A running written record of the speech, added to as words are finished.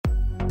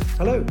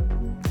Hello,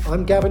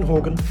 I'm Gavin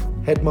Horgan,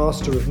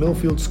 Headmaster of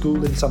Millfield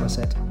School in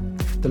Somerset,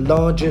 the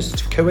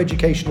largest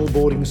co-educational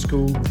boarding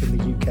school in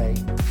the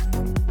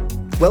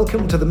UK.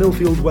 Welcome to the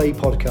Millfield Way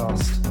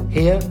Podcast.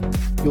 Here,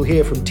 you'll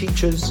hear from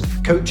teachers,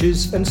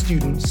 coaches and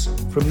students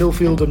from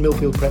Millfield and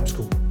Millfield Prep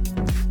School.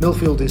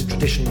 Millfield is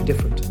traditionally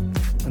different,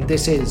 and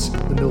this is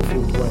the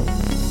Millfield Way.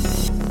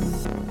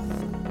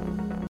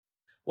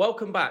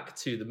 Welcome back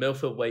to the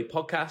Millfield Way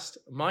Podcast.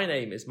 My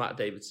name is Matt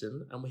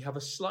Davidson, and we have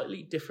a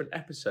slightly different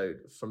episode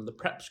from the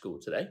prep school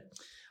today.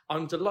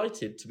 I'm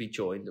delighted to be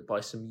joined by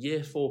some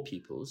Year 4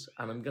 pupils,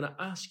 and I'm going to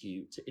ask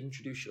you to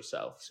introduce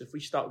yourself. So if we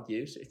start with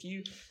you, so if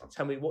you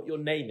tell me what your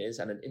name is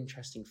and an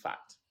interesting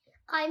fact.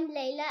 I'm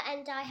Layla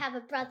and I have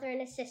a brother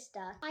and a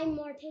sister. I'm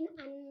Martin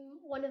and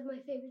one of my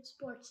favourite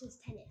sports is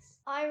tennis.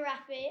 I'm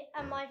Raffie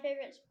and my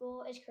favourite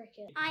sport is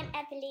cricket. I'm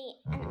Emily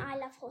and I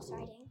love horse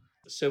riding.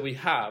 So we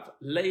have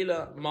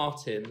Layla,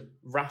 Martin,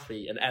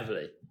 Raffie and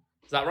Emily.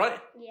 Is that right?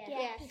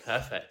 Yes.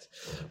 Perfect.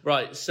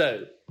 Right,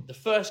 so the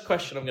first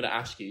question I'm going to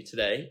ask you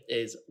today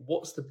is,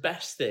 what's the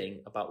best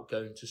thing about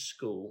going to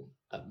school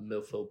at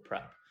Millfield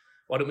Prep?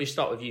 Why don't we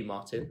start with you,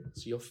 Martin?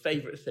 So your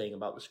favourite thing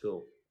about the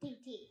school? DT.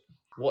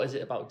 What is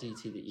it about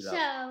DT that you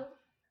love?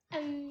 So,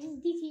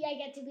 DT I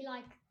get to be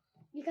like,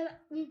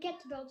 we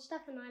get to build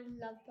stuff and I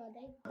love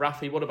building.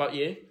 Raffie, what about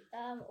you?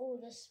 All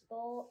the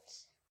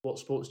sports. What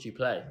sports do you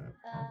play?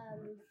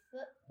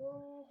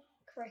 Football,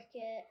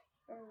 cricket,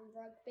 and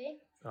rugby.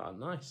 Oh,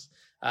 nice.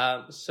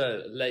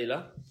 So,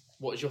 Layla,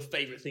 what is your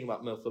favourite thing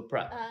about Millfield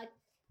Prep?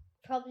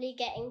 Probably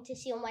getting to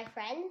see all my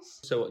friends.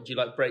 So, do you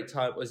like break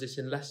time? Was this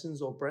in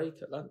lessons or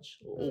break at lunch?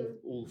 Or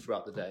all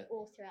throughout the day?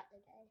 All throughout the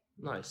day.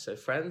 Nice. So,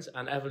 friends.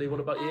 And Emily, what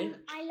about you?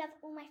 I love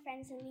all my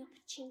friends and the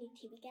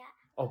opportunity we get.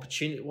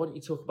 Opportunity. Why don't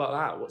you talk about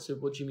that?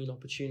 What do you mean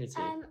opportunity?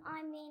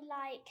 I mean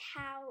like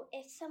how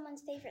if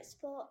someone's favourite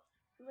sport,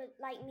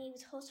 like me,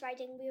 was horse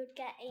riding, we would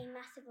get a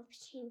massive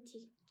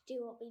opportunity to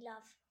do what we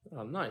love.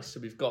 Oh, nice. So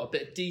we've got a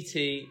bit of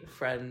DT,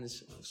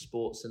 friends,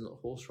 sports and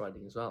horse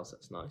riding as well. So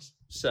that's nice.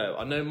 So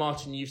I know,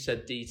 Martin, you've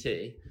said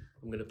DT.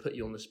 I'm going to put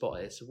you on the spot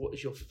here. So what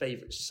is your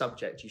favourite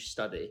subject you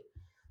study?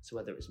 So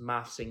whether it's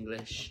maths,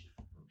 English,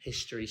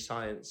 history,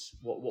 science,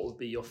 what would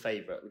be your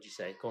favourite, would you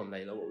say? Go on,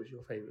 Layla, what would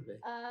your favourite be?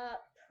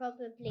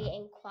 Probably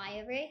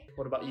inquiry.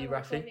 What about you,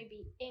 Raffie? Probably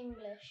be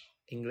English.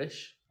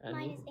 English? And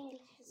Mine is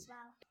English as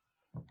well.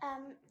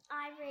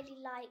 I really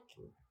like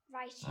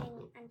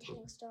writing and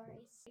telling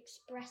stories.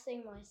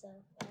 Expressing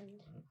myself and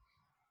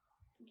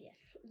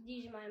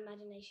using my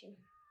imagination.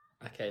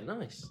 Okay,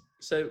 nice.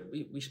 So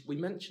we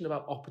mentioned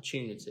about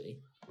opportunity.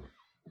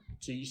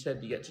 So you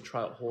said you get to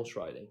try out horse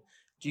riding.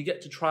 Do you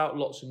get to try out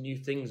lots of new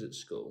things at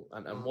school?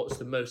 And what's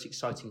the most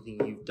exciting thing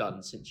you've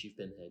done since you've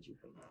been here, do you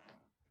think?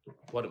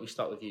 Why don't we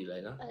start with you,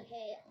 Layla?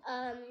 Okay.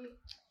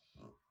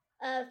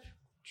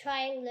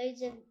 Trying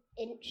loads of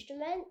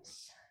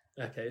instruments.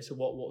 Okay, so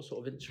what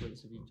sort of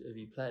instruments have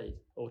you played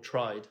or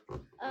tried?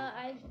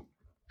 I've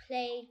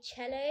played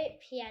cello,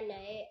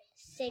 piano,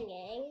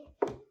 singing.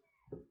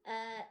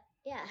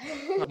 Yeah.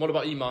 What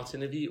about you,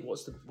 Martin?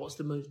 What's the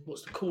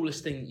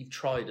coolest thing that you've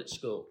tried at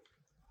school?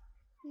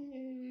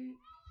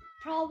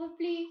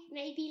 Probably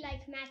maybe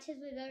like matches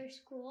with other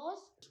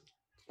schools.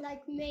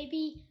 Like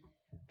maybe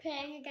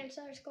playing against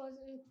other schools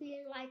and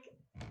feeling like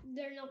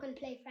they're not going to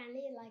play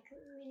friendly. Like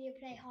we need to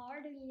play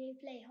hard. We need to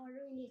play harder.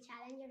 We need to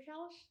challenge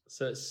ourselves.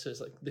 So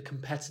it's like the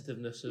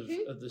competitiveness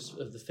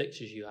of the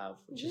fixtures you have,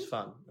 which is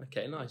fun.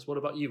 Okay, nice. What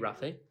about you,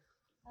 Raffie?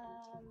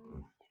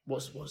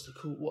 What's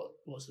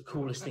the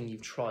coolest thing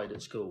you've tried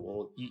at school,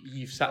 or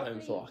you've sat there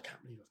and thought, I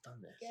can't believe I've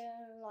done this?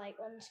 Like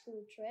on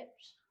school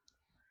trips,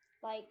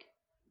 like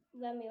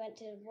when we went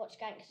to watch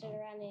Gangster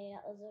Granny.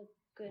 That was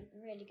a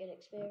really good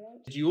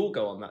experience. Did you all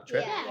go on that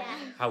trip? Yeah.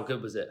 How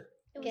good was it?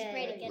 It was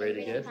really good.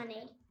 Really good.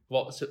 Funny.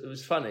 What? So it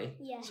was funny?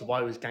 Yeah. So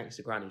why was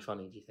Gangster Granny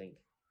funny, do you think?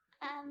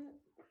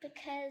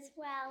 Because,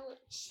 well,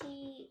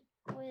 she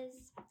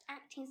was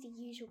acting as the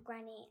usual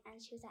granny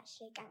and she was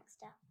actually a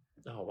gangster.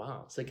 Oh,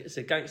 wow. So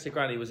Gangster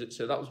Granny,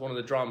 so that was one of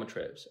the drama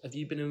trips. Have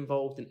you been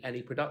involved in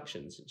any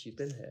productions since you've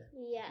been here?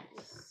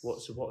 Yes.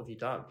 What have you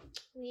done?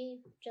 We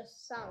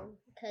just sung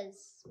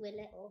because we're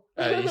little.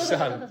 Oh, you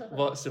sang.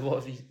 What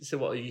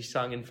have you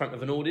sung in front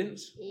of an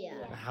audience?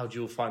 Yeah. How do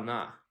you all find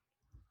that?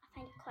 I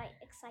find it quite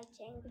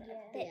exciting, but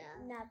a bit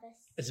nervous.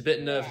 It's a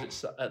bit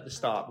nervous at the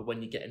start, but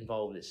when you get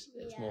involved, it's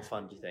more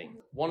fun, do you think?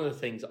 One of the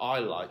things I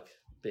like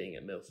being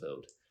at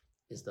Millfield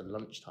is the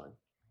lunchtime.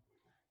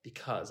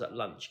 Because at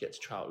lunch you get to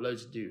try out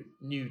loads of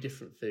new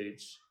different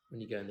foods when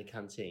you go in the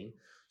canteen.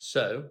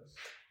 So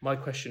my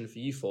question for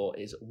you four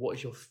is, what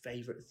is your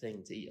favourite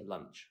thing to eat at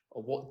lunch?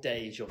 Or what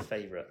day is your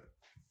favourite?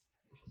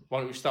 Why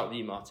don't we start with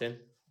you, Martin?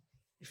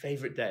 Your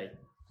favourite day?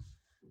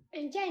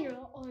 In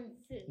general, on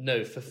food.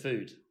 No, for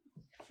food.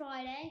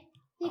 Friday.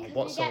 Because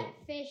what we song?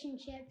 get fish and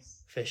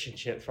chips. Fish and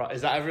chips, right?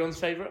 Is that everyone's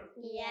favourite?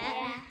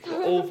 Yeah.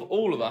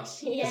 All of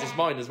us? Yeah. This is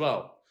mine as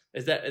well.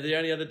 Are there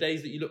any other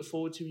days that you look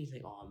forward to and you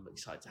think, oh, I'm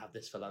excited to have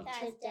this for lunch?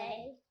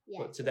 Today.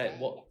 Yeah. What today?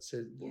 What? So,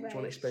 do you want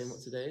to explain what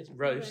today is?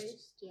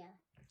 Roast. Yeah.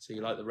 So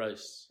you like the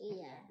roasts?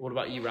 Yeah. What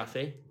about you,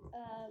 Raffie?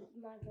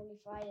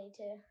 Friday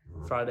too.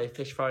 Friday,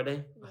 Fish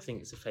Friday. I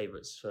think it's a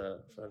favourites for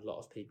a lot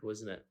of people,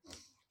 isn't it?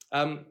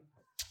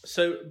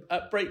 So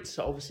at breaks,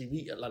 obviously we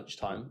eat at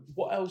lunchtime.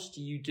 What else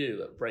do you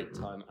do at break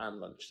time and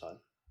lunchtime?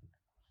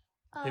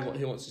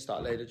 Who wants to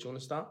start? Layla, do you want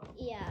to start?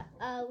 Yeah,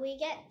 we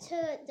get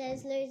to,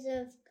 there's loads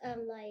of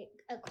like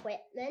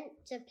equipment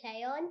to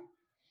play on,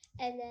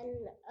 and then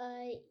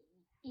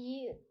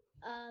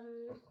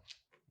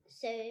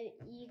so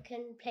you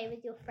can play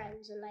with your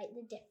friends on like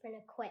the different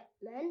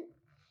equipment,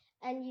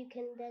 and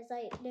there's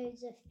like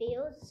loads of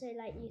fields, so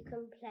like you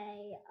can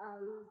play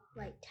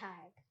like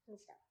tag and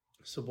stuff.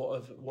 So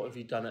what have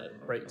you done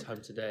at break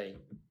time today?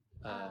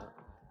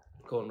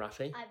 Go on,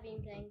 Raffie. I've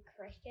been playing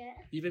cricket.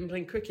 You've been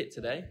playing cricket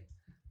today?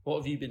 What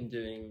have you been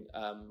doing,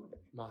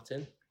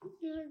 Martin?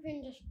 I've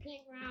been just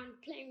playing around,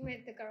 playing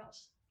with the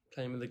girls.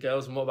 Playing with the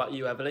girls. And what about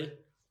you, Everly?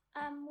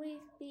 We've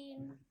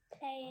been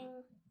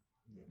playing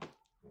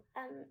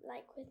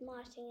like with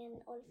Martin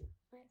and all of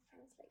my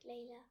friends, like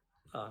Layla.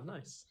 Oh,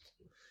 nice.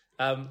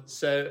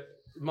 So,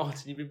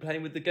 Martin, you've been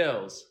playing with the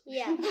girls?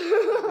 Yeah.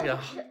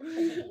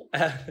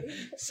 Yeah.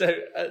 So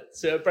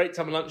at break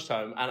time and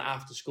lunchtime and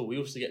after school, we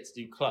also get to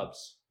do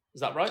clubs. Is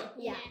that right?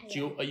 Yeah.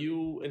 Are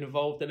you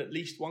involved in at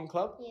least one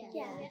club?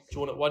 Yeah. Do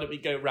you why don't we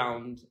go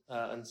round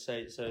and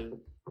say, so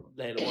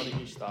Layla, why don't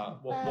you start?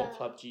 What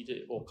club do you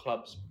do? Or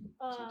clubs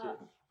do you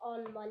do?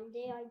 On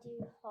Monday I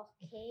do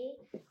hockey,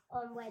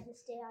 on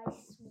Wednesday I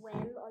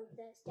swim, on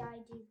Thursday I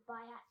do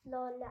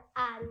biathlon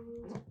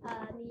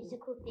and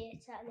musical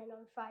theatre, and then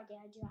on Friday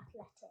I do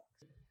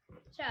athletics.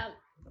 So,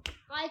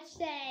 I'd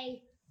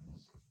say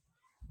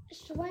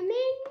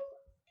swimming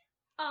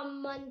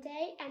on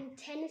Monday and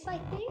tennis, I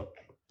think.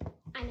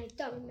 And I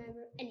don't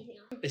remember anything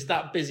else. It's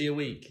that busy a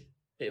week.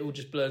 It all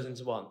just blurs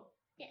into one.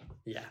 Yeah.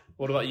 Yeah.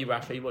 What about you,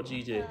 Raffie? What do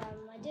you do?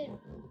 I did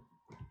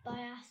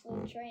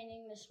biathlon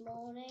training this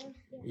morning.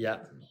 Yeah.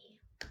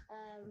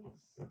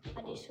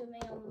 I do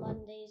swimming on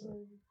Mondays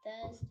and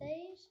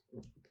Thursdays.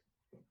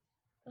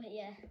 But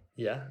yeah.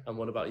 Yeah. And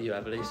what about you,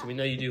 Everly? So we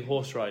know you do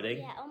horse riding.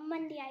 Yeah, on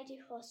Monday I do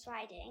horse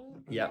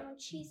riding. Yeah. And on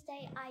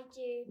Tuesday I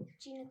do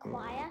junior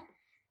choir.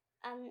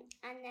 And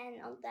then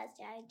on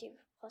Thursday I do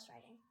horse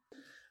riding.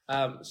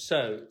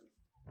 So,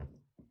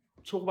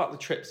 talk about the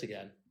trips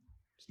again.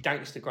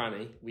 Gangster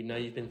Granny. We know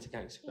you've been to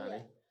Gangster Granny.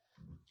 Yeah.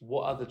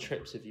 What other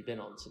trips have you been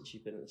on since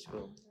you've been at the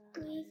school?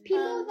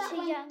 People that to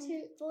went young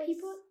to voice.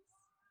 people.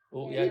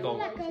 Oh, yeah, go People on.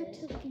 that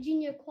go to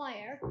junior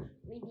choir.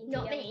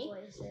 Not me.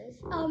 Voices.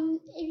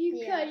 If you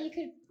Yeah. could, you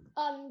could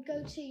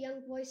go to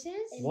Young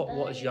Voices.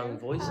 What is Young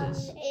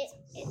Voices?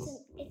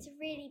 It's a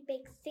really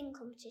big sing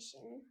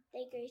competition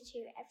they go to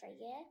every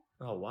year.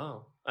 Oh,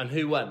 wow. And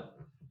who went?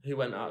 Who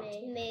went out?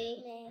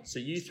 Me. So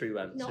you three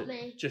went? Not so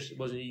me. Just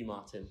wasn't you,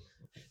 Martin?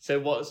 So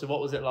what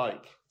was it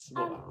like?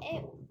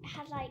 It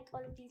had like all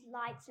of these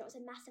lights, and it was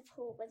a massive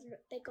hall with a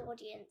big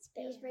audience,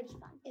 but it was really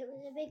fun. It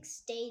was a big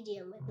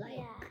stadium with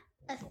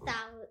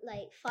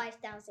like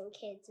 5,000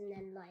 kids, and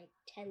then like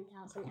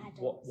 10,000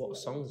 adults. What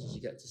songs did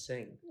you get to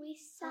sing? We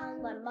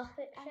sang The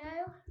Muppet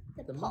Show.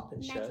 the The Pop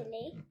Muppet Show?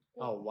 Medley,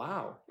 Oh,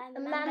 wow.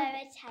 Mambo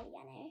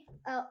Italiano.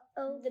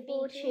 The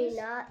Beatles.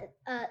 Fortuna,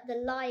 the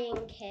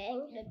Lion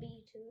King, the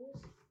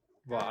Beatles.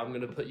 Right, I'm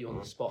going to put you on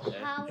the spot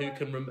here. How Who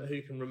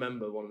can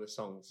remember one of the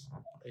songs?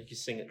 You can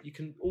sing it. You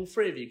can. All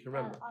three of you can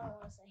remember. I don't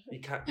want to say. You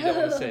can't. You don't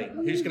want to sing.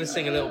 Who's going to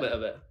sing a little bit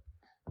of it?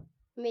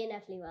 Me and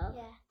Effie will.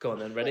 Yeah. Go on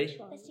then. Ready? Which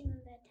one? Let's do Mambo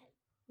Italiano.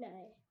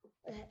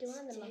 No. Let's do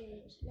one of the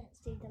Muppets. Let's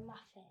do the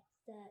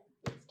Muppets.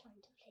 It's time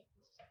to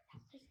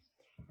play.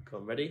 Go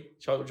on. Ready?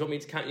 Do you want me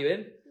to count you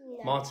in?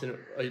 No. Martin.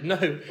 No.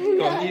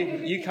 Go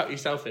on. You count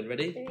yourself in.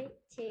 Ready? 3,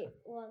 2,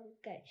 1,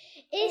 go.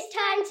 It's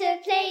time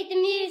to play the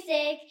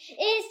music.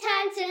 It's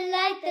time to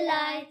light the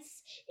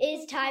lights.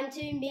 It's time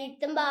to meet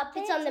the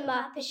Muppets on the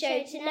Muppet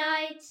Show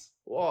tonight.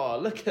 Whoa!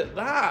 Look at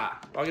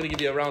that. I'm going to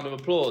give you a round of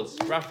applause.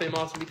 Raffie and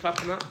Martin, be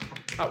clapping that.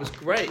 That was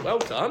great. Well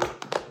done.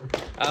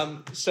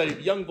 So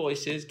Young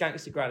Voices,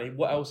 Gangster Granny.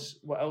 What else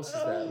is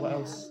there? What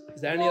else?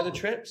 Is there any other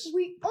trips?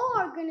 We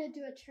are gonna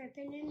do a trip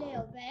in a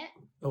little bit.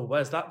 Oh,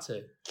 where's that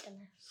to?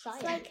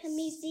 It's like a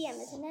museum,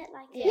 isn't it?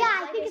 Like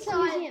Yeah, I think it's a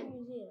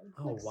museum.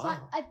 Oh, Looks wow.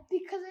 like-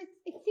 because I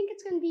think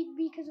it's gonna be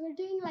because we're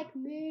doing like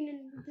moon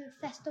and the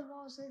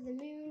festivals of the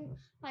moon,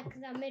 like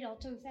the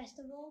Mid-Autumn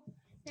Festival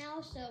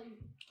now. So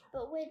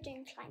But we're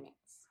doing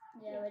climates.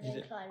 Yeah, we're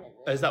doing climate.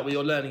 Is that what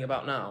you're learning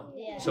about now?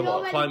 Yeah. So We what?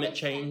 already Climate did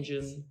change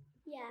climates. and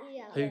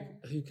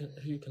Yeah.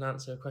 who can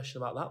answer a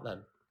question about that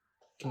then?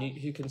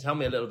 Who can tell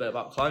me a little bit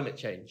about climate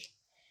change?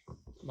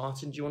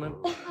 Martin, do you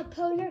want to? a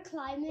polar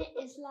climate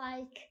is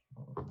like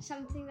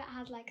something that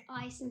has like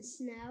ice and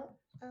snow.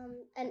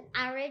 An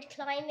arid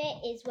climate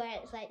is where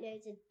it's like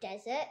loads of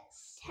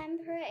deserts.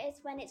 Temperate is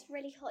when it's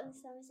really hot in the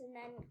summers and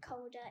then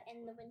colder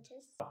in the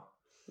winters.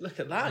 Look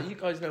at that! You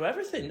guys know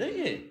everything, don't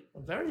you?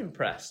 I'm very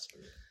impressed.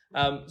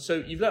 So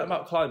you've learnt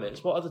about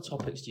climates. What other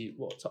topics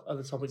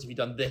other topics have you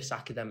done this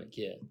academic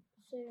year?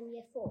 So in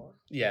year 4.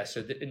 Yeah.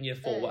 So in year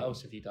 4, what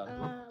else have you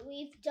done?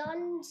 We've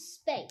done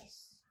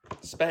space.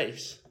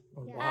 Space.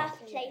 Oh, Yeah. wow.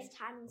 Earth, place,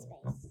 time, and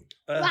space.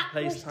 Earth, But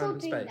we're place, still time,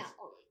 and doing space. that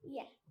one.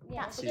 Yeah.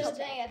 Yeah, That's So so you- you're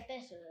doing a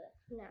bit of it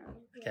now.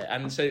 Okay,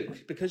 and so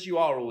because you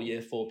are all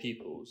year 4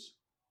 pupils,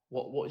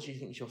 what do you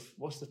think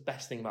what's the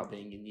best thing about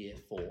being in year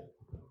 4?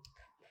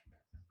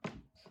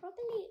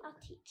 Probably our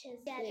teachers.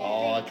 Yeah, They're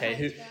Oh, really okay.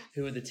 kind to us.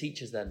 Who are the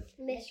teachers then?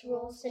 Miss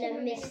Rawson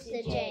and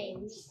Mr.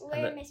 James. We're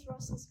And in Miss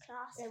Rawson's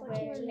class. And What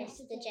do we're you do?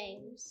 Mr.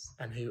 James.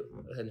 And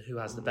who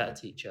has the better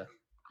teacher?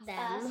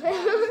 Them.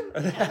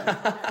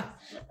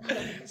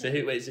 So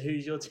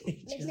who's your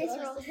teacher? Miss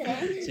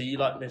Rawson. So you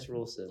like Miss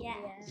Rawson? Yeah.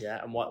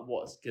 Yeah, and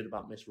what's good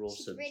about Miss She's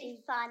Rawson? really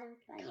fun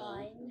and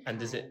funny. And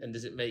does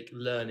it make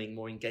learning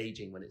more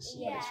engaging when it's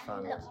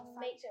fun? Yeah.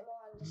 Makes it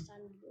more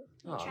understandable.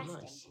 Oh, Interesting.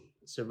 nice.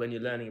 So when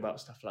you're learning about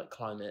stuff like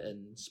climate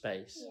and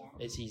space, Yeah.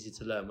 it's easy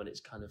to learn when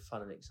it's kind of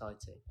fun and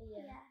exciting.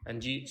 Yeah.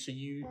 And do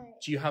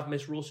you have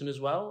Miss Rawson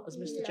as well as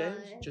Mr. James?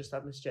 No. Just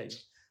have Miss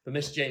James. But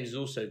Mr. James is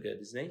also good,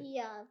 isn't he?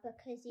 Yeah,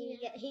 because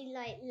he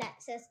like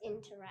lets us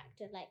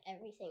interact with like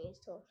everything he's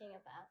talking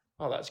about.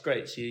 Oh, that's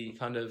great. So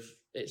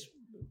it's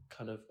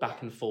kind of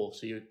back and forth.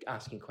 So you're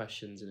asking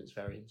questions and it's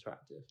very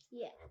interactive.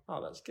 Yeah.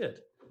 Oh, that's good.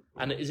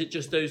 And is it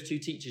just those 2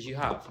 teachers you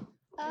have?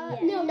 No,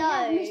 we have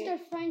No. Mr.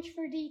 French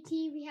for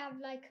DT. We have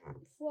like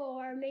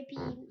 4. Maybe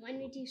when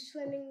we do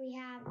swimming, we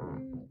have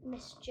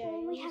Miss Well,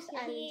 Jones we have and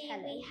PE,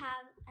 Helen. we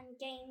have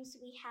games,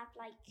 we have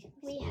like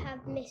We have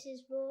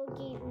Mrs.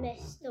 Morgie,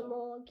 Mr.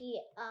 Morgie,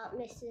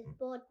 Mrs.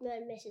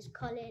 Bodman, Mrs.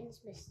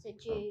 Collins, Mr.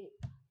 Duke,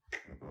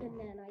 and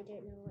then I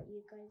don't know what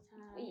you guys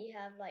have. We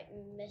have like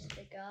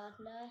Mr.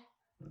 Gardner,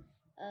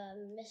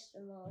 Mr.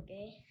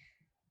 Morgie,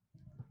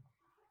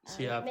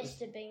 So you have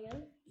Mr.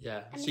 Bingham,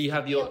 yeah. and So you Mr.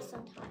 have your Beale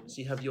sometimes.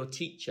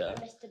 teacher. and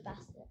Mr.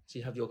 Bassett. So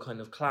you have your kind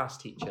of class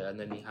teacher, and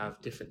then you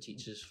have different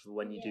teachers for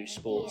when you do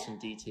sports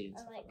and DT and And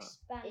stuff like like that.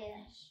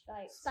 Spanish,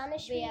 like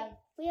Spanish, we have,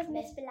 we have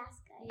Miss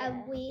Velasco.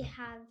 and we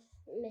have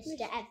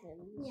Mr.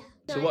 Evans. Yeah.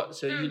 So what?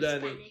 So you and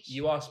learning? Spanish.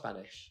 You are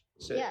Spanish.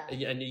 So Yeah.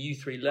 and are you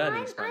 3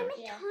 learning I'm Spanish?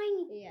 a Yeah.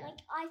 tiny, Yeah. like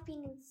I've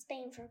been in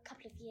Spain for a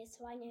couple of years,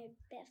 so I know a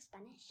bit of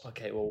Spanish.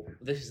 Okay, well,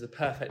 this is the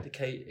perfect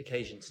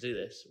occasion to do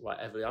this. Right,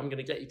 Everly, I'm going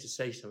to get you to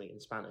say something in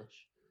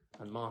Spanish.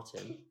 And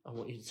Martin, I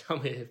want you to tell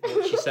me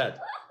what she said.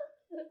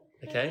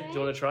 Okay? Do you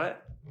want to try it?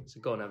 So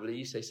go on, Everly,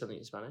 you say something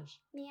in Spanish.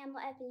 Me llamo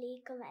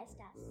Everly, ¿cómo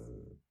estás?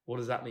 What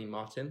does that mean,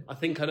 Martin? I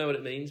think I know what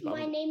it means, but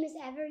My name is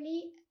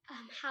Everly.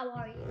 How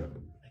are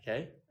you?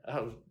 okay.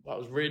 That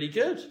was really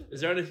good.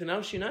 Is there anything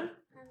else you know?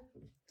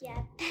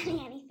 Yeah,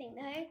 barely anything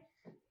though.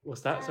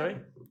 What's that, sorry?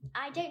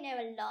 I don't know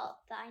a lot,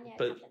 but I know a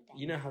But couple of things.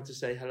 you know how to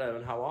say hello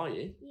and how are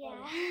you? Yeah.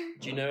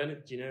 Do you know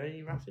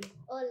any, Raffie?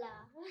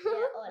 Hola.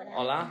 Yeah, hola.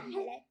 Hola.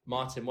 Hello.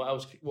 Martin,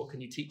 what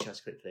can you teach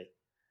us quickly?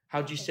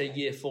 How do you say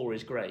year 4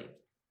 is great?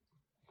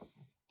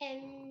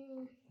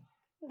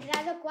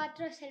 Grado 4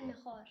 es el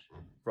mejor.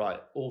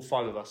 Right, all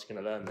 5 of us are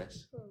going to learn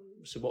this.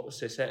 So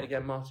say it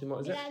again, Martin,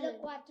 what is it? Grado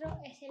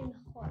 4 es el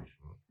mejor.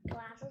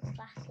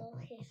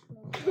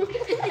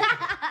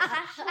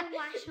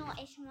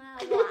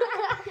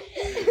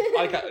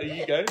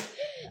 You go.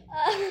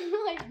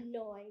 I have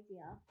no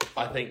idea.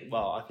 I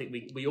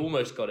think we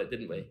almost got it,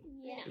 didn't we?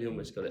 Yeah. We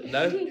almost got it.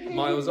 No,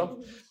 miles off.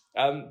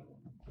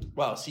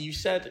 Well, so you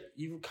said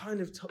you kind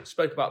of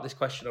spoke about this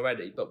question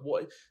already, but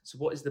what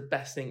is the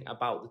best thing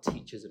about the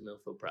teachers at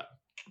Millfield Prep?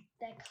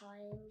 They're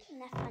kind.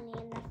 And they're funny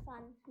and they're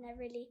fun. And they're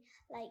really,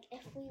 like,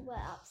 if we were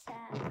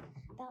upset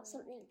about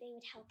something, they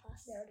would help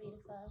us. They would be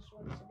the first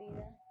ones to be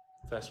there.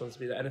 First one to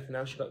be there. Anything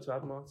else you'd like to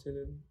add, Martin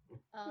and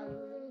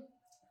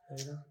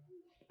Layla?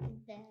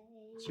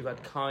 So you've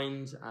had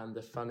kind and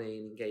the funny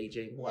and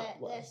engaging.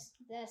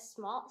 They're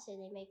smart, so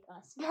they make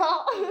us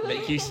smart.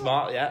 Make you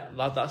smart, yeah.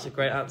 Love, that's a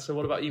great answer.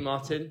 What about you,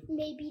 Martin?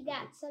 Maybe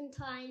that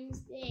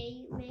sometimes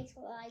they make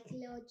like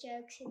little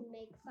jokes and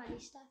make funny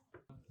stuff.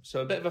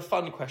 So a bit of a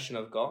fun question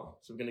I've got.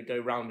 So I'm going to go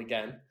round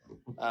again.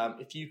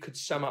 If you could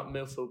sum up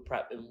Millfield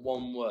Prep in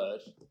one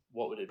word,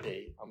 what would it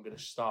be? I'm going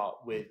to start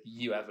with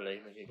you, Everly.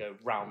 We can go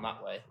round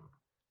that way.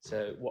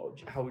 So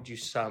how would you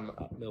sum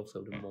up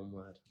Millfield in one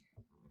word?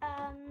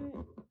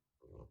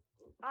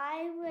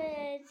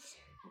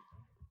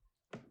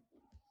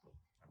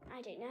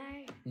 I don't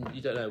know.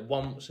 You don't know.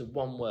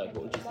 One word.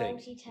 What would you think?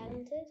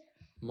 Multi-talented.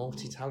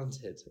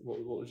 Multi-talented. What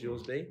would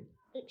yours be?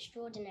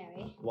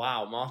 Extraordinary.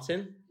 Wow,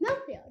 Martin.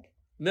 Millfield.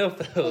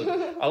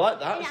 Millfield. I like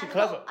that. It's Yeah,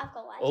 clever. I've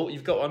got one. Oh,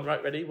 you've got one.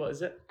 Right, ready? What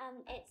is it?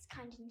 It's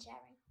kind and sharing.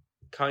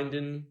 Kind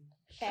and...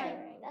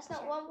 Sharing. That's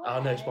not one word.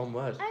 Oh, no, it's one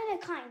word. Oh no,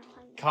 kind.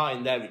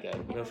 Kind, there we go.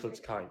 Millfield's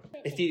kind.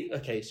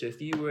 So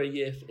if you were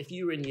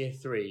in year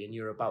 3 and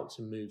you're about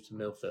to move to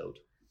Millfield,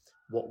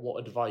 what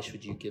advice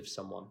would you give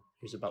someone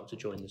who's about to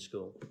join the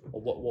school?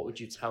 Or what would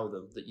you tell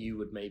them that you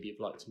would maybe have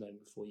liked to know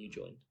before you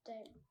joined?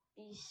 Don't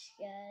be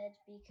scared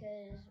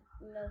because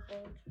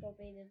Millfield's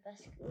probably the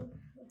best school.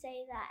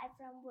 Say that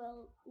everyone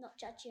will not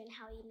judge you on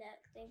how you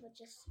look. They will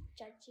just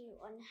judge you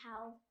on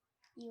how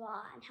you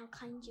are and how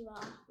kind you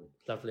are.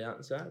 Lovely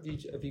answer.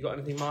 Have you got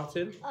anything,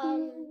 Martin?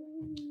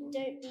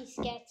 Don't be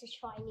scared to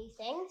try new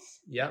things.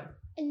 Yeah.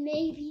 And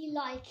maybe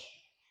like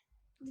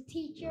the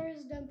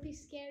teachers, don't be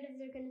scared if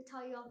they're going to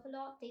tell you off a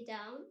lot. They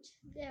don't.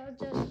 They'll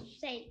just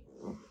say,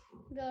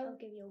 I'll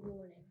give you a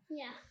warning.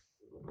 yeah.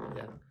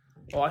 Yeah.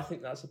 Well, I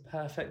think that's a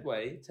perfect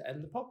way to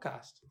end the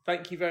podcast.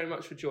 Thank you very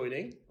much for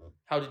joining.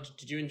 How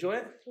did you enjoy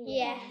it?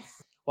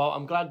 Yes. Well,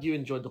 I'm glad you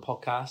enjoyed the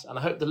podcast, and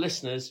I hope the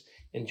listeners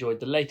enjoyed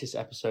the latest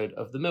episode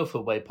of the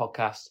Millfield Way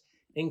Podcast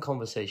in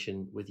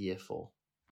conversation with Year 4.